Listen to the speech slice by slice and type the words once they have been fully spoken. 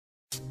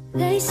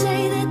They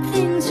say that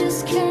things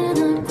just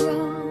cannot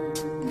grow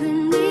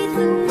beneath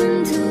the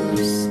winter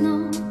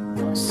snow,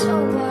 or so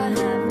I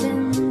have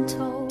been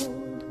told.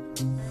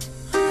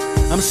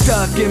 I'm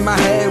stuck in my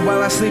head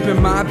while I sleep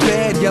in my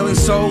bed, yelling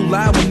so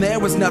loud when there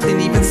was nothing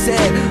even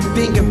said.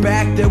 Thinking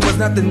back, there was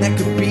nothing that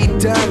could be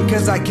done,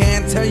 cause I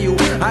can't tell you,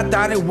 I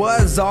thought it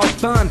was all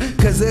fun.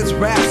 Cause this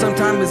rap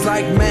sometimes is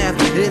like math,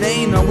 it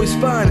ain't always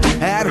fun.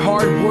 Add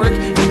hard work,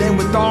 and then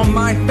with all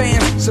my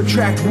fans,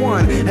 subtract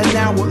 1, and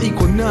now will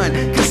equal none.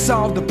 Cause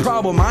solve the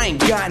problem, I ain't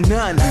got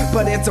none.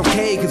 But it's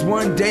okay, cause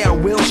one day I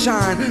will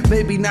shine.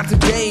 Maybe not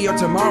today or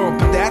tomorrow,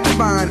 but that's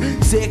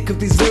fine. Sick of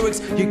these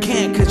lyrics, you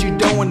can't cause you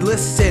don't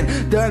listen.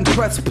 Done,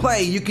 press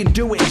play, you can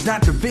do it, it's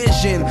not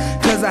division.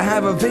 Cause I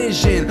have a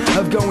vision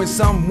of going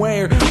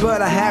somewhere,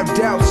 but I have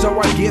doubts, so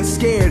I get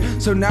scared.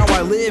 So now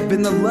I live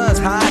in the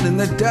lust, hide in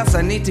the dust.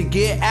 I need to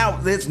get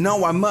out, let's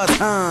know I must,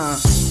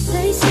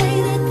 They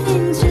say that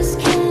things just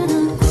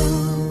cannot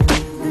grow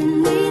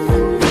beneath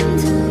the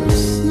winter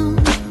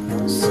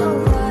snow,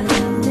 so I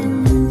have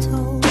been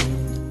told.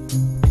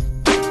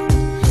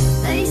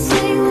 They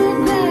say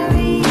we're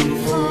very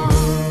far,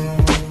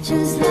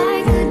 just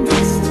like a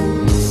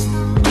distant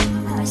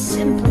star I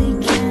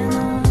simply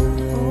cannot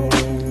hold.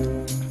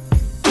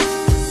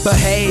 But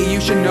hey, you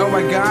should know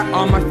I got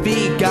on my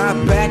feet,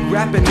 got back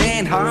rapping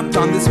and hopped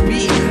on this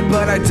beat.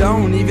 But I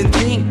don't even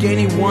think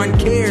anyone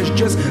cares,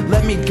 just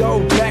let me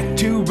go back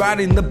to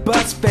riding the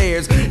bus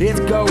fares.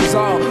 It goes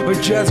all or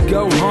just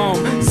go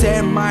home,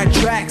 send my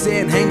tracks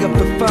and hang up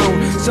the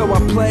phone. So I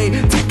pray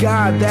to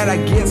God that I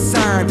get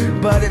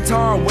signed, but it's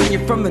hard when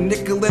you're from the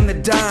nickel and the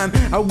dime.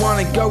 I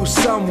wanna go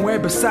somewhere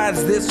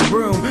besides this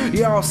room.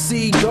 Y'all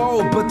see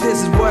gold, but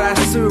this is what I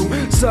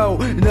assume. So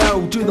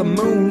no to the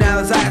moon,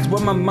 now that's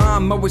what my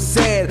mom always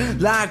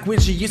said, like when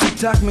she used to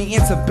tuck me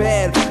into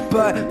bed.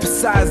 But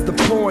besides the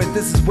point,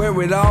 this is where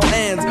it all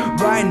ends.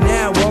 Right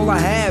now all I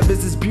have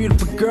is this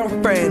beautiful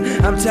girlfriend.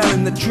 I'm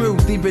telling the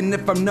truth even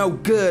if I'm no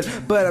good,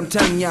 but I'm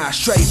telling y'all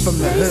straight from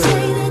the They hood.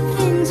 say that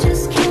things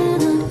just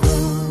cannot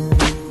grow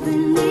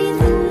beneath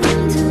the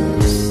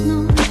winter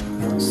snow,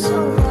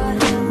 so I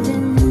have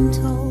been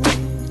told.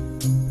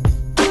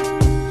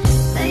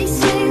 They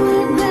say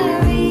we're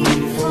very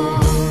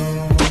far,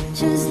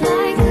 just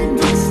like a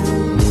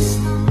distant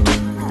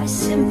star I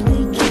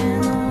simply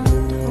cannot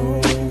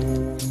hold.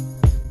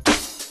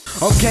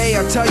 Okay,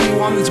 I'll tell you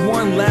on this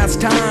one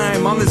last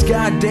time, on this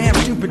goddamn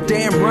stupid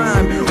damn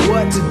rhyme,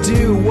 what to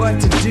do,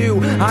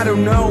 I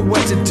don't know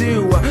what to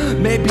do.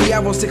 Maybe I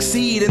will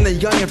succeed in the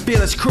young and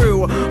fearless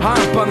crew.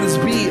 Hop on this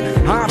beat,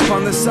 hop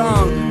on this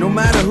song. No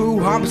matter who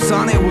hops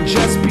on it, will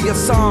just be a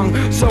song.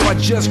 So I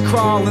just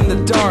crawl in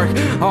the dark,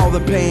 all the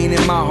pain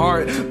in my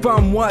heart,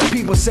 from what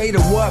people say to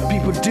what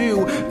people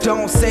do.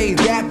 Don't say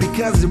that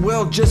because it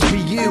will just be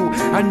you.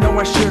 I know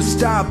I should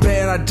stop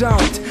and I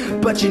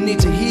don't, but you need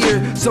to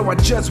hear, so I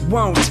just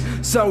won't.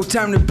 So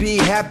time to be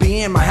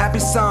happy in my happy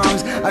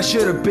songs. I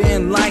should have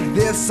been like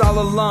this all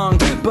along,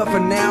 but for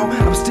now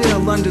I'm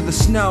still under the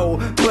snow.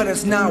 But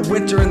it's not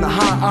winter in the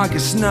hot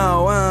August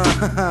snow.